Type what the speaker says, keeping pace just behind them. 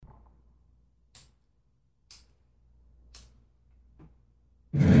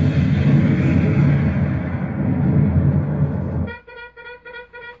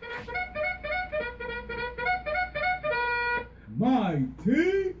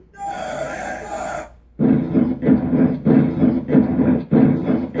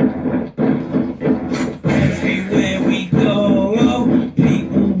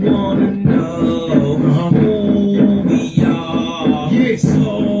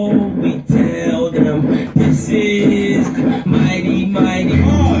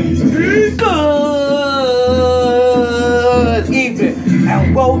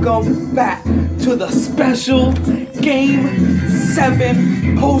to the special Game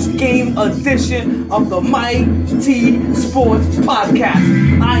 7 post-game edition of the Mighty Sports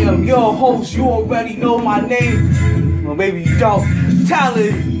Podcast. I am your host. You already know my name. Well, maybe you don't.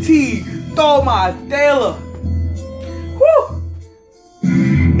 Talent T. Toma Taylor. Woo!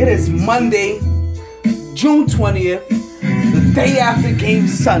 It is Monday, June 20th, the day after Game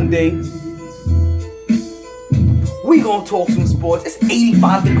Sunday. We gonna talk some sports. It's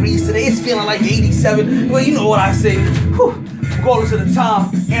 85 degrees today. It's feeling like 87. Well, you know what I say. Whew. Regardless of the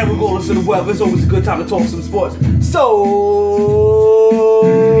time and regardless of the weather, it's always a good time to talk some sports. So,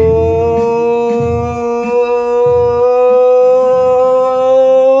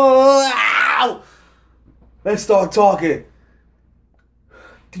 let's start talking.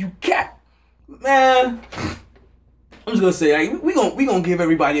 Did you catch, man? I'm just gonna say, like, we gonna give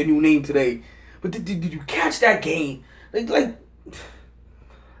everybody a new name today. But did you catch that game? Like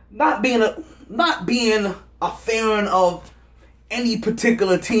not being a fan of any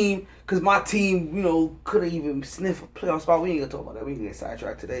particular team, because my team, couldn't even sniff a playoff spot. We ain't gonna talk about that. We can get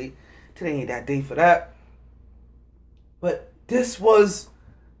sidetracked today. Today ain't that day for that. But this was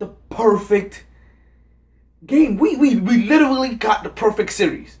the perfect game. We literally got the perfect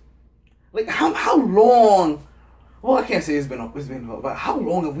series. Like how long? Well, I can't say it's been, but how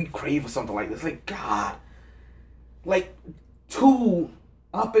long have we craved for something like this? Like, God. Like, two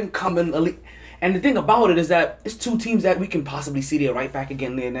up-and-coming elite. And the thing about it is that it's two teams that we can possibly see there right back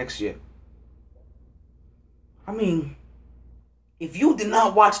again there next year. I mean, if you did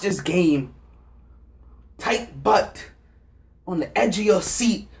not watch this game, tight butt, on the edge of your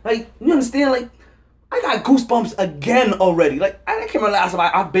seat, like, you understand? Like, I got goosebumps again already. Like, I can't remember last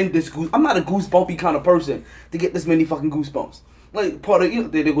time I've been this goose. I'm not a goosebumpy kind of person to get this many fucking goosebumps. Like, part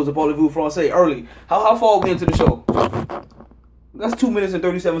of, there goes the Parlez-vous Français early. How far are we into the show? That's 2 minutes and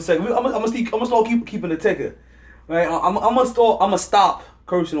 37 seconds. I'm gonna start keeping the ticker. Right? I'm gonna stop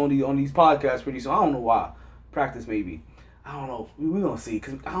cursing on these podcasts pretty soon. I don't know why. Practice maybe. I don't know. We're gonna see.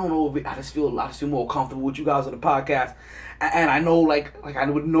 Cause I don't know if I just feel more comfortable with you guys on the podcast. And I know like I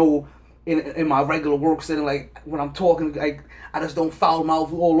would know in my regular work setting, like when I'm talking, like I just don't foul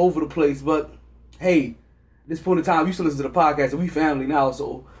mouth all over the place. But hey, at this point in time, you used to listen to the podcast, and we family now,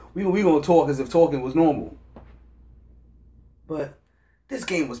 so we gonna talk as if talking was normal. But this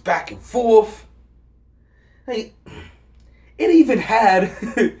game was back and forth. Hey, it even had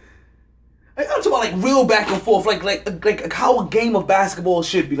I'm talking about like real back and forth, like how a game of basketball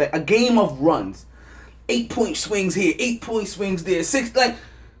should be, like a game of runs, 8-point swings here, 8-point swings there, 6 like.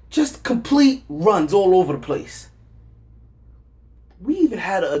 Just complete runs all over the place. We even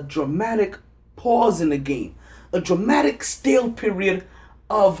had a dramatic pause in the game. A dramatic stale period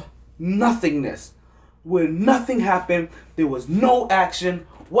of nothingness. Where nothing happened. There was no action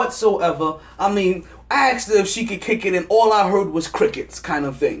whatsoever. I mean, I asked her if she could kick it and all I heard was crickets kind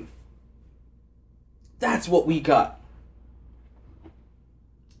of thing. That's what we got.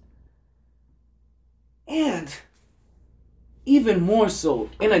 And even more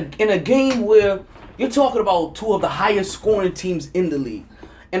so, in a game where you're talking about two of the highest scoring teams in the league,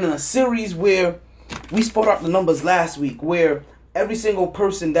 and in a series where we spot out the numbers last week, where every single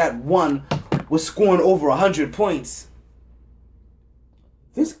person that won was scoring over 100 points,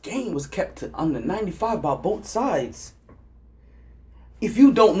 this game was kept to under 95 by both sides. If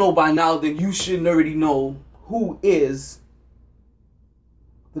you don't know by now, then you should already know who is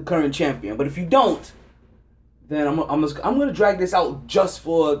the current champion. But if you don't, then I'm gonna drag this out just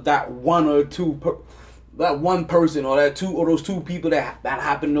for that one or two, that one person or those two people that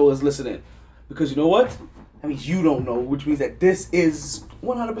happen to know is listening, because you know what? That means you don't know, which means that this is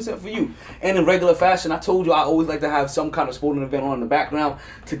 100% for you. And in regular fashion, I told you I always like to have some kind of sporting event on in the background.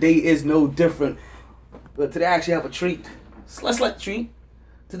 Today is no different, but today I actually have a treat. Let's like treat.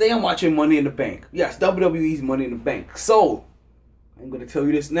 Today I'm watching Money in the Bank. Yes, WWE's Money in the Bank. So I'm gonna tell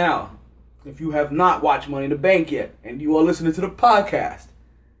you this now. If you have not watched Money in the Bank yet, and you are listening to the podcast,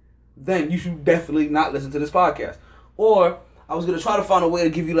 then you should definitely not listen to this podcast. Or, I was going to try to find a way to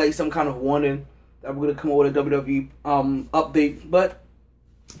give you like some kind of warning that we're going to come up with a WWE update, but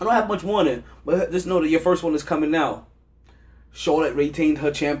I don't have much warning. But just know that your first one is coming now. Charlotte retained her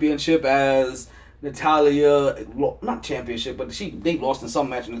championship as Natalya, not championship, but they lost in some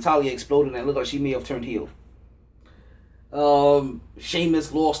match. Natalya exploded and it looked like she may have turned heel.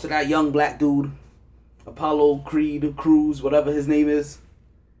 Sheamus lost to that young black dude, Apollo Creed Cruz, whatever his name is.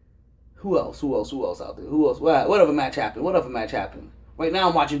 Who else out there? Who else? Whatever match happened. Right now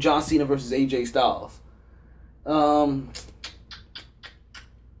I'm watching John Cena versus AJ Styles. I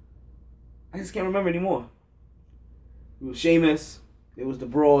just can't remember anymore. It was Sheamus. It was the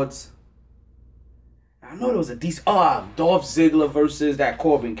Broads. I know there was a decent. Dolph Ziggler versus that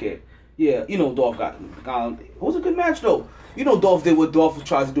Corbin kid. Yeah, you know Dolph got. It was a good match though. You know Dolph did what Dolph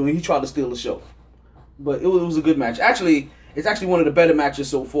tries to do, and he tried to steal the show. But it was a good match. Actually, it's actually one of the better matches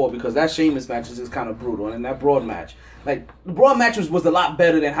so far because that Sheamus match is kind of brutal, and that Broad match, like the Broad match was a lot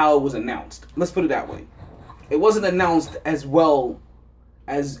better than how it was announced. Let's put it that way. It wasn't announced as well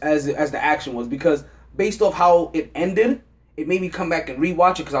as the action was because based off how it ended, it made me come back and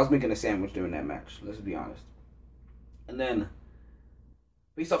rewatch it because I was making a sandwich during that match. Let's be honest. And then,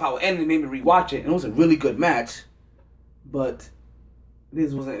 based off how it ended, it made me rewatch it, and it was a really good match, but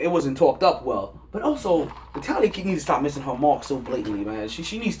it wasn't talked up well. But also, Natalya needs to stop missing her mark so blatantly, man.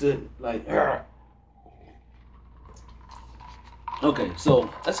 She needs to like. Okay,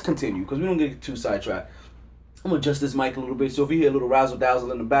 so let's continue because we don't get too sidetracked. I'm gonna adjust this mic a little bit, so if you hear a little razzle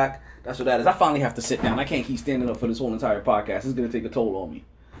dazzle in the back, that's what that is. I finally have to sit down. I can't keep standing up for this whole entire podcast. It's gonna take a toll on me.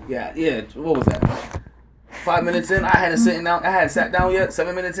 Yeah. What was that? 5 minutes in, I hadn't sat down yet.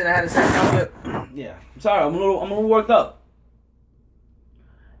 7 minutes in, I hadn't sat down yet. Yeah, I'm sorry. I'm a little worked up.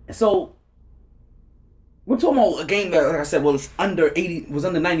 And so we're talking about a game that, like I said, was under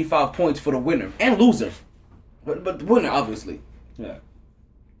 95 points for the winner and loser, but the winner obviously. Yeah.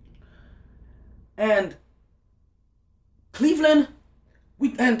 And Cleveland,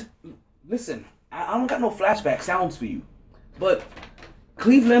 listen, I don't got no flashback sounds for you, but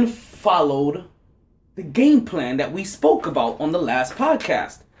Cleveland followed the game plan that we spoke about on the last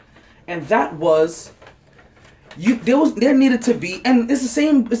podcast, and that was there needed to be, and it's the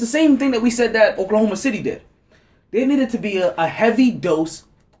same thing that we said that Oklahoma City did. There needed to be a heavy dose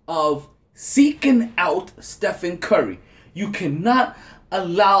of seeking out Stephen Curry. You cannot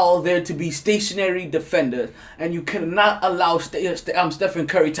allow there to be stationary defenders, and you cannot allow Stephen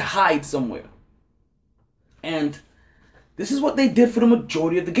Curry to hide somewhere. And this is what they did for the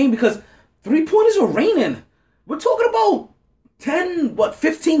majority of the game because 3-pointers are raining. We're talking about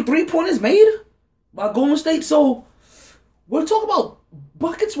 15 3-pointers made by Golden State. So we're talking about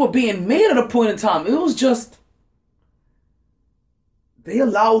buckets were being made at a point in time. It was just they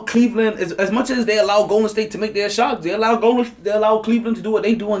allow Cleveland as much as they allow Golden State to make their shots. They allow Cleveland to do what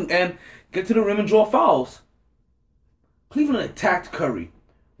they do and get to the rim and draw fouls. Cleveland attacked Curry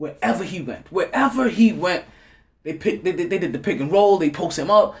wherever he went. They did the pick and roll. They post him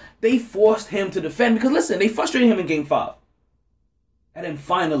up. They forced him to defend because listen, they frustrated him in Game 5. And then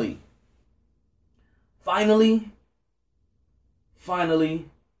finally,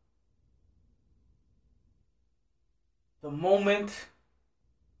 the moment,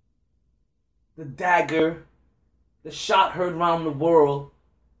 the dagger, the shot heard around the world,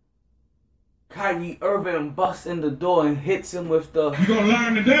 Kyrie Irving busts in the door and hits him with the... You gonna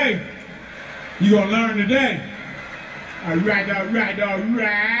learn today. All right.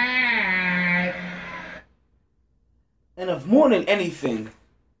 And if more than anything,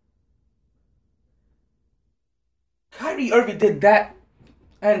 Kyrie Irving did that,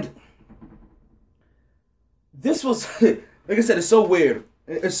 and this was, like I said, it's so weird.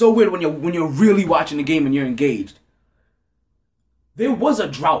 It's so weird when you're really watching the game and you're engaged. There was a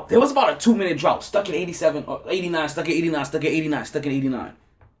drought. There was about a 2-minute drought. Stuck at 87 or 89, stuck at 89, stuck at 89, stuck at 89.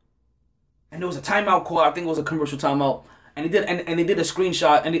 And there was a timeout call. I think it was a commercial timeout. And they did a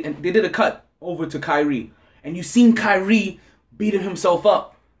screenshot and they did a cut over to Kyrie. And you seen Kyrie beating himself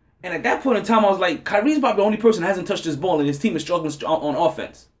up. And at that point in time, I was like, Kyrie's probably the only person that hasn't touched his ball and his team is struggling on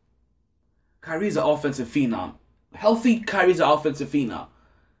offense. Kyrie's an offensive phenom. Healthy, Kyrie's an offensive phenom.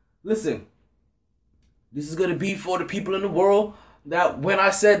 Listen, this is going to be for the people in the world that when I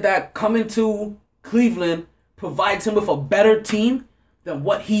said that coming to Cleveland provides him with a better team than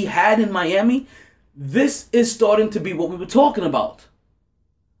what he had in Miami, this is starting to be what we were talking about.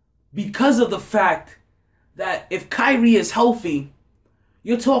 Because of the fact that if Kyrie is healthy,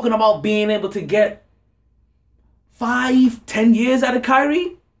 you're talking about being able to get 5-10 years out of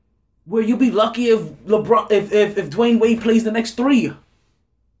Kyrie, where you'll be lucky if Dwayne Wade plays the next 3.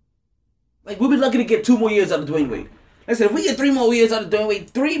 Like, we'll be lucky to get 2 more years out of Dwayne Wade. Like I said, if we get 3 more years out of Dwayne Wade,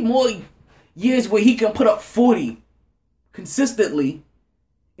 3 more years where he can put up 40 consistently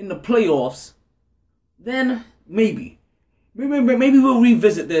in the playoffs, then maybe we'll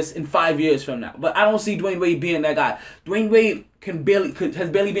revisit this in 5 years from now. But I don't see Dwayne Wade being that guy. Dwayne Wade has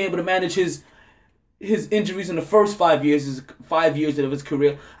barely been able to manage his injuries in the first 5 years of his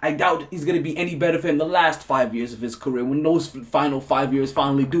career. I doubt he's going to be any better for him the last 5 years of his career when those final 5 years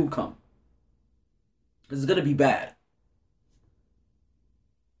finally do come. It's going to be bad.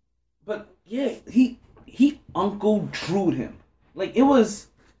 But yeah, he Uncle Drew'd him. Like, it was...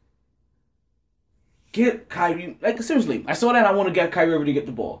 Get Kyrie... Like, seriously, I saw that and I want to get Kyrie Irving to get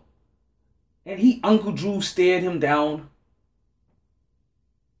the ball. And Uncle Drew stared him down.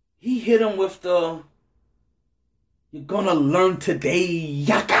 He hit him with the, "You're gonna learn today,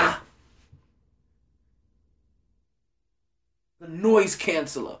 yaka." The noise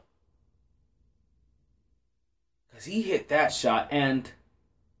canceller. Because he hit that shot, and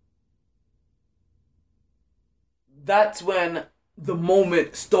that's when the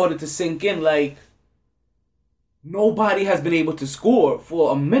moment started to sink in. Like, nobody has been able to score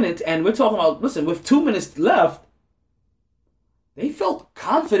for a minute, and we're talking about, listen, with 2 minutes left, they felt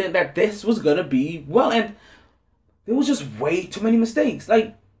confident that this was going to be well, and there was just way too many mistakes.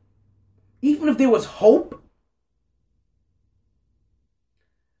 Like, even if there was hope,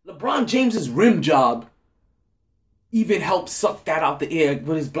 LeBron James's rim job even helped suck that out the air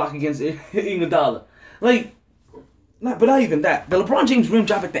with his block against Iguodala. Like, but not even that. The LeBron James rim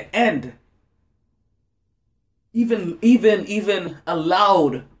job at the end even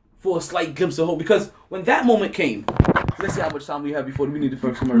allowed for a slight glimpse of hope, because when that moment came, let's see how much time we have before we need the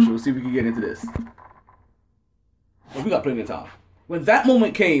first commercial. See if we can get into this. Well, we got plenty of time. When that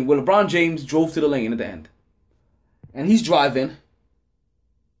moment came, where LeBron James drove to the lane at the end, and he's driving,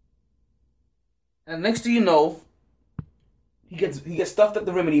 and next thing you know, he gets stuffed at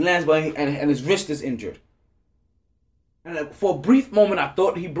the rim and he lands, and his wrist is injured. And for a brief moment, I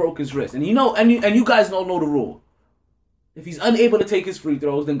thought he broke his wrist. And you guys don't know the rule. If he's unable to take his free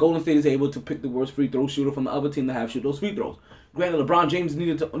throws, then Golden State is able to pick the worst free throw shooter from the other team to have shoot those free throws. Granted, LeBron James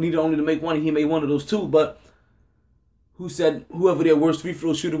needed only to make one, and he made one of those two. But who said whoever their worst free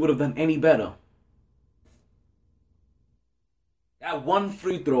throw shooter would have done any better? That one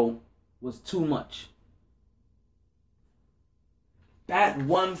free throw was too much. That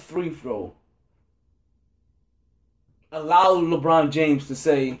one free throw allowed LeBron James to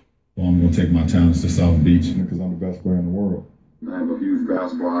say, "Well, I'm going to take my talents to South Beach because I'm the best player in the world. I have a huge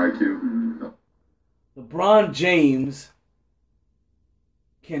basketball IQ. LeBron James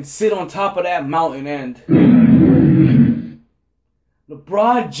can sit on top of that mountain, and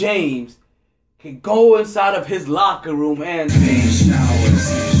LeBron James can go inside of his locker room and champagne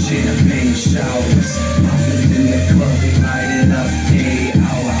showers. I'm in the club, we lighting up every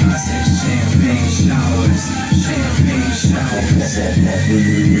hour. I said champagne showers. I'm in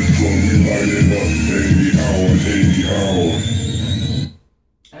the club, we lighting up every hour.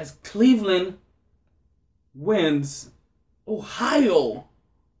 As Cleveland wins, Ohio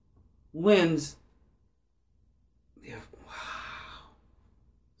wins. Wow.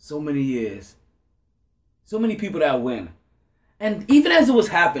 So many years. So many people that win. And even as it was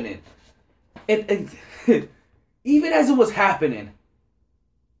happening, even as it was happening,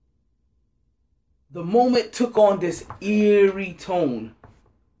 the moment took on this eerie tone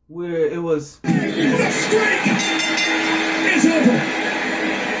where it was, The streak is over.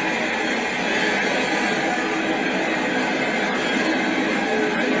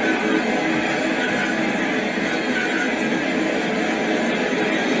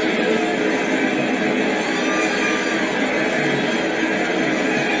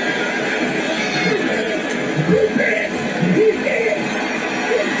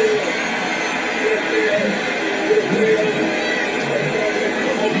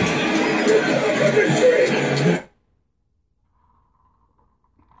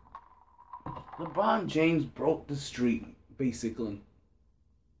 LeBron James broke the streak, basically,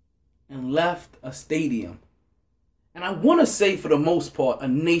 and left a stadium, and I want to say for the most part, a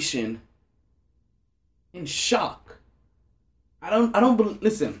nation in shock.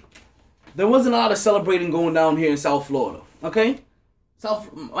 Listen, there wasn't a lot of celebrating going down here in South Florida, okay?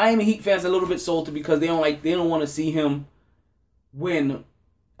 Miami Heat fans are a little bit salty because they don't want to see him win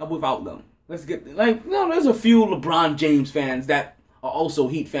without them. There's a few LeBron James fans that are also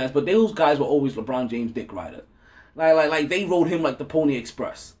Heat fans, but those guys were always LeBron James dick riders. Like they rode him like the Pony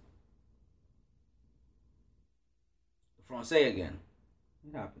Express. Francais again.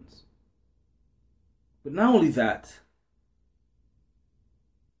 It happens. But not only that,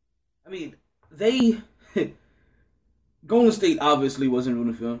 I mean, Golden State obviously wasn't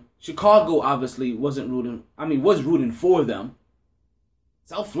rooting for him. Chicago obviously was rooting for them.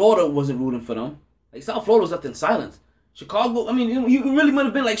 South Florida wasn't rooting for them. Like, South Florida was left in silence. Chicago, I mean, you really might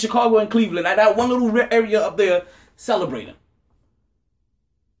have been like Chicago and Cleveland at that one little area up there celebrating.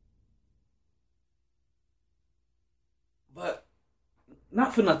 But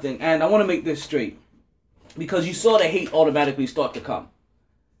not for nothing, and I want to make this straight, because you saw the hate automatically start to come.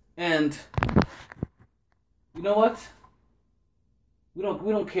 And you know what? We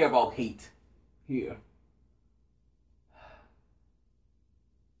don't care about hate here.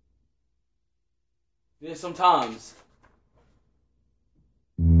 There's sometimes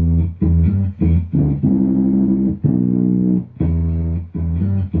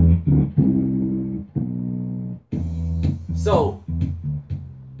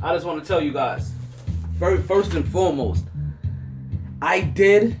I just want to tell you guys, first and foremost, I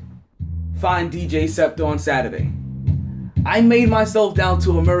did find DJ Scepter on Saturday. I made myself down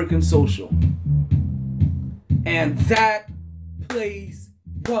to American Social. And that place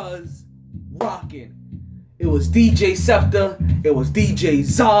was rocking. It was DJ Scepter, it was DJ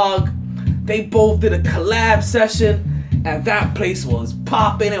Zog. They both did a collab session, and that place was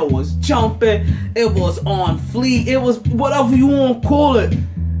popping, it was jumping, it was on fleek, it was whatever you want to call it.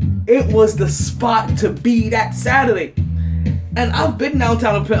 It was the spot to be that Saturday. And I've been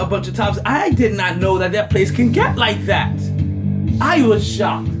downtown a bunch of times. I did not know that place can get like that. I was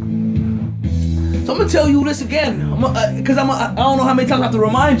shocked. So I'm gonna tell you this again, because I don't know how many times I have to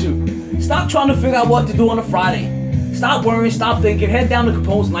remind you. Stop trying to figure out what to do on a Friday. Stop worrying, stop thinking. Head down to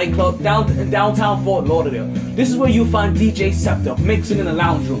Capone's nightclub in downtown Fort Lauderdale. This is where you'll find DJ Scepter mixing in the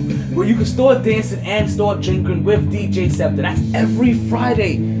lounge room, where you can start dancing and start drinking with DJ Scepter. That's every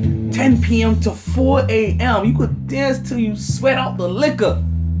Friday, 10 p.m. to 4 a.m. You could dance till you sweat out the liquor.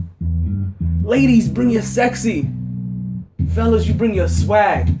 Ladies, bring your sexy. Fellas, you bring your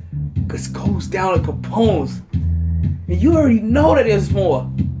swag. Cause it goes down at Capone's. And you already know that there's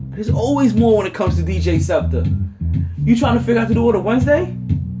more. There's always more when it comes to DJ Scepter. You trying to figure out to do it on Wednesday?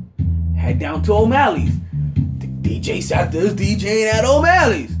 Head down to O'Malley's. DJ Scepter is DJing at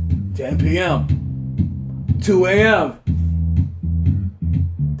O'Malley's. 10 p.m. 2 a.m.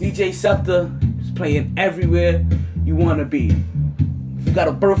 DJ Scepter is playing everywhere you want to be. If you got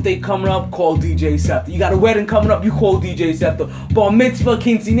a birthday coming up, call DJ Scepter. You got a wedding coming up, you call DJ Scepter. Bar mitzvah,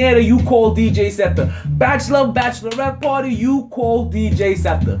 quinceanera, you call DJ Scepter. Bachelor, bachelorette party, you call DJ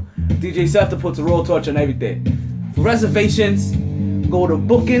Scepter. DJ Scepter puts a roll torch on everything. For reservations, go to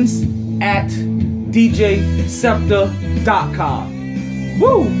bookings at djscepter.com.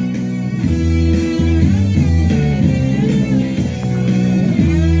 Woo!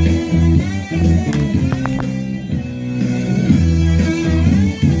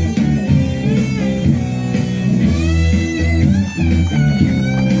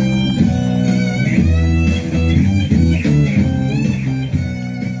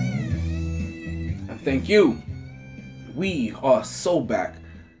 Thank you. We are so back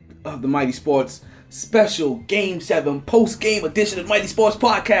of the Mighty Sports special Game 7 post-game edition of Mighty Sports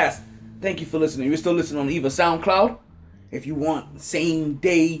Podcast. Thank you for listening. You're still listening on either SoundCloud, if you want same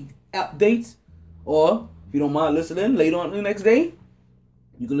day updates, or if you don't mind listening later on the next day,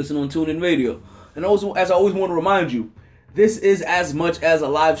 you can listen on TuneIn Radio. And also, as I always want to remind you, this is as much as a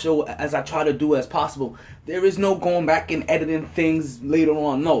live show as I try to do as possible. There is no going back and editing things later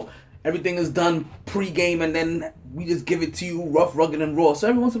on. No. Everything is done pre-game, and then we just give it to you rough, rugged, and raw. So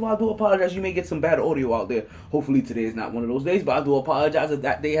every once in a while, I do apologize. You may get some bad audio out there. Hopefully today is not one of those days, but I do apologize if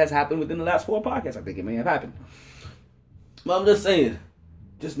that day has happened within the last 4 podcasts. I think it may have happened. But I'm just saying,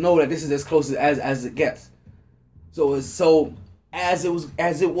 just know that this is as close as it gets. So as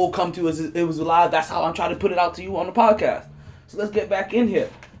it will come to as it was live. That's how I'm trying to put it out to you on the podcast. So let's get back in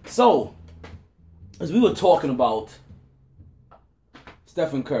here. So as we were talking about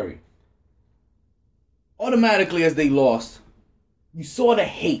Stephen Curry. Automatically, as they lost, you saw the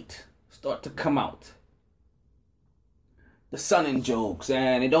hate start to come out. The sunning jokes,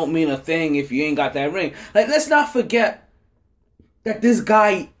 and it don't mean a thing if you ain't got that ring. Like, let's not forget that this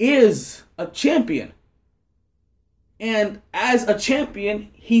guy is a champion. And as a champion,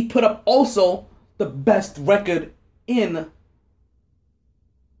 he put up also the best record in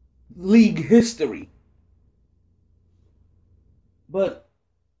league history. But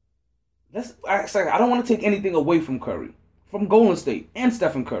I don't want to take anything away from Curry, from Golden State and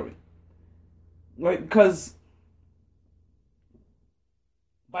Stephen Curry, right? Because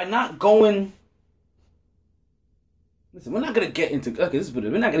by not going, listen, we're not gonna get into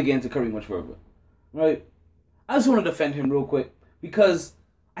we're not gonna get into Curry much further, right? I just want to defend him real quick because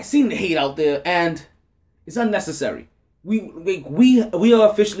I seen the hate out there and it's unnecessary. We are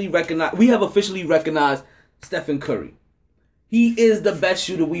officially recognized. We have officially recognized Stephen Curry. He is the best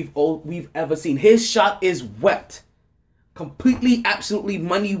shooter we've ever seen. His shot is wet. Completely, absolutely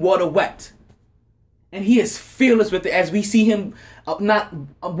money water wet. And he is fearless with it as we see him not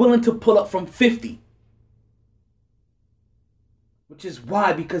willing to pull up from 50. Which is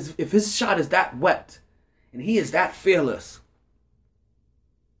why, because if his shot is that wet and he is that fearless,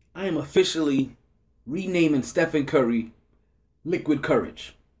 I am officially renaming Stephen Curry Liquid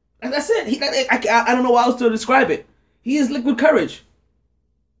Courage. And that's it. I don't know how else to describe it. He is Liquid Courage.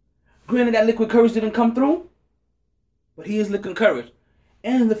 Granted, that Liquid Courage didn't come through, but he is Liquid Courage.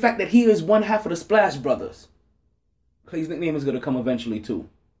 And the fact that he is one half of the Splash Brothers. Clay's nickname is going to come eventually too.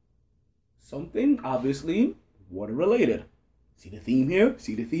 Something, obviously, water related. See the theme here?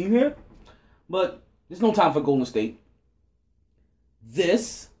 See the theme here? But there's no time for Golden State.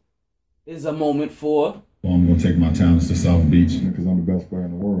 This is a moment for... Well, I'm going to take my talents to South Beach because I'm the best player in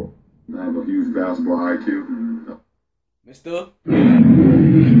the world. I have a huge basketball IQ. Mr.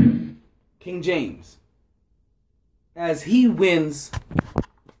 King James. As he wins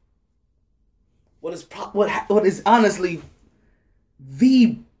what is honestly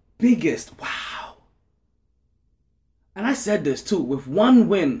the biggest... Wow. And I said this too. With one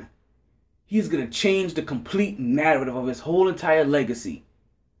win, he's going to change the complete narrative of his whole entire legacy.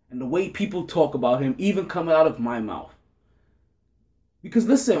 And the way people talk about him, even coming out of my mouth. Because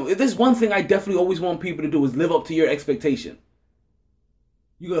listen, if there's one thing I definitely always want people to do is live up to your expectation.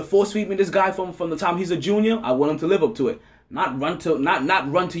 You're going to force feed me this guy from the time he's a junior? I want him to live up to it. Not run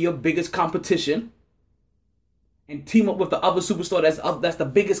to your biggest competition and team up with the other superstar that's the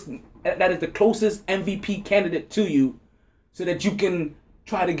biggest, that is the closest MVP candidate to you so that you can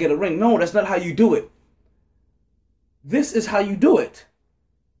try to get a ring. No, that's not how you do it. This is how you do it.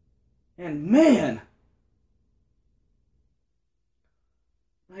 And man,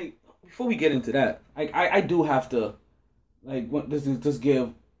 like, before we get into that, I do have to, like, just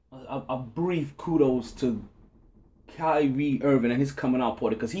give a brief kudos to Kyrie Irving and his coming out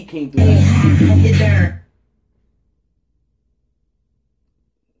party, because he came through. Get there.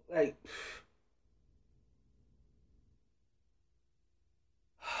 Like,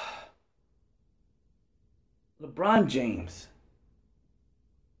 LeBron James.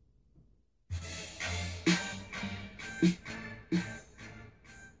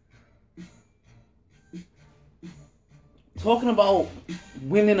 Talking about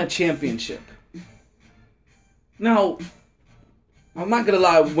winning a championship. Now, I'm not gonna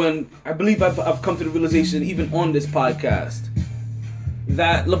lie, when I believe I've come to the realization, even on this podcast,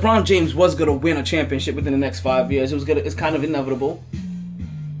 that LeBron James was gonna win a championship within the next 5 years. It's kind of inevitable.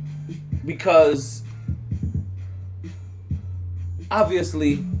 Because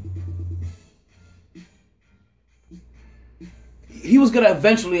obviously he was gonna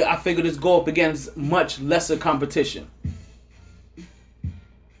eventually, I figured, just go up against much lesser competition.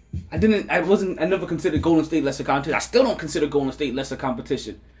 I never considered Golden State lesser competition. I still don't consider Golden State lesser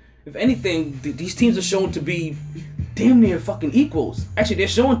competition. If anything, these teams are shown to be damn near fucking equals. Actually, they're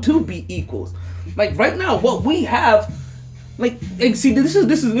shown to be equals. Like right now, what we have, like see, this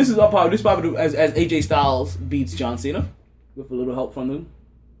is our power. This is probably as AJ Styles beats John Cena with a little help from the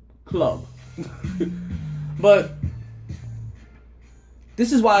club. But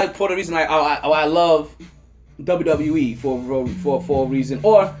this is why, for the reason I love WWE for a reason,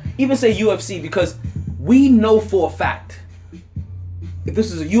 or even say UFC, because we know for a fact if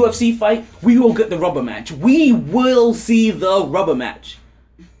this is a UFC fight, we will get the rubber match. We will see the rubber match.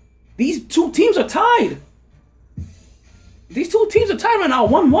 These two teams are tied. These two teams are tied right now,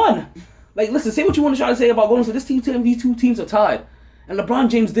 1-1. Like, listen, say what you want to try to say about Golden State. These two teams are tied, and LeBron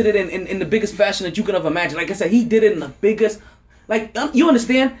James did it in the biggest fashion that you could have imagined. Like I said, he did it in the biggest. Like, you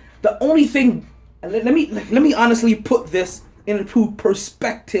understand? The only thing. Let me honestly put this into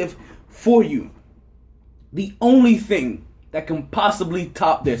perspective for you. The only thing that can possibly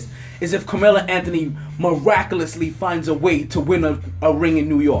top this is if Carmelo Anthony miraculously finds a way to win a ring in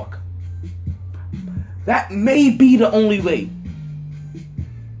New York. That may be the only way.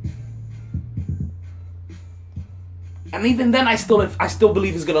 And even then, I still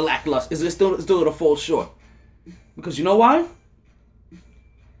believe it's gonna lackluster. It's still gonna fall short. Because you know why?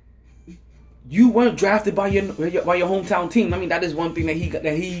 You weren't drafted by your hometown team. I mean, that is one thing that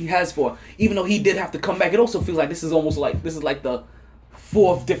he has for. Even though he did have to come back, it also feels like this is like the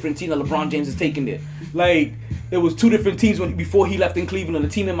fourth different team that LeBron James has taken there. Like, there was two different teams before he left in Cleveland, a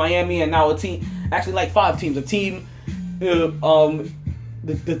team in Miami, and now a team, actually like 5 teams. A team,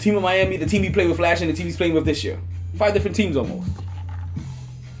 the team in Miami, the team he played with last year, and the team he's playing with this year. 5 different teams almost.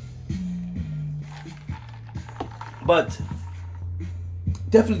 But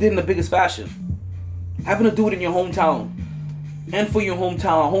definitely did in the biggest fashion. Having to do it in your hometown, and for your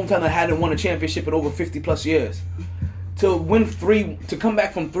hometown, a hometown that hadn't won a championship in over 50 plus years, to come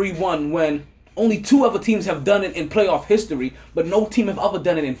back from 3-1 when only 2 other teams have done it in playoff history, but no team have ever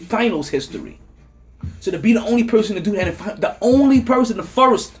done it in finals history. So to be the only person to do that, the only person, the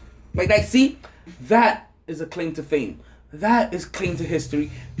first, like that, see, that is a claim to fame. That is claim to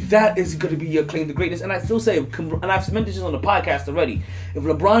history. That is going to be your claim to greatness. And I still say, and I've mentioned this on the podcast already, if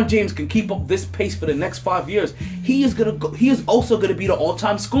LeBron James can keep up this pace for the next 5 years, he is also going to be the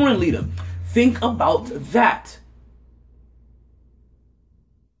all-time scoring leader. Think about that.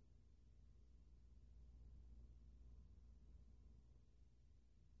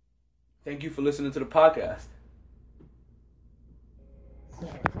 Thank you for listening to the podcast.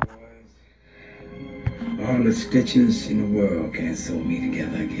 All the stitches in the world can't sew me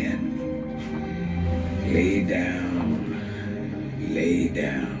together again. Lay down, lay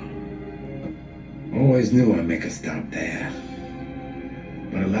down. Always knew I'd make a stop there.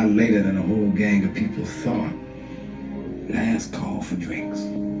 But a lot later than a whole gang of people thought. Last call for drinks.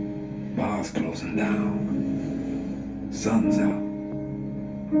 Bars closing down. Sun's out.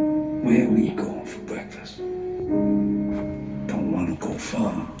 Where we going for breakfast? Don't wanna go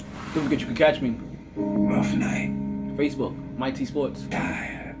far. Don't forget you can catch me. Rough night. Facebook, MyT Sports.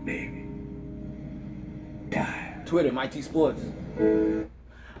 Tired, baby. Tired. Twitter, MyT Sports.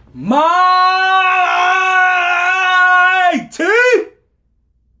 MyT!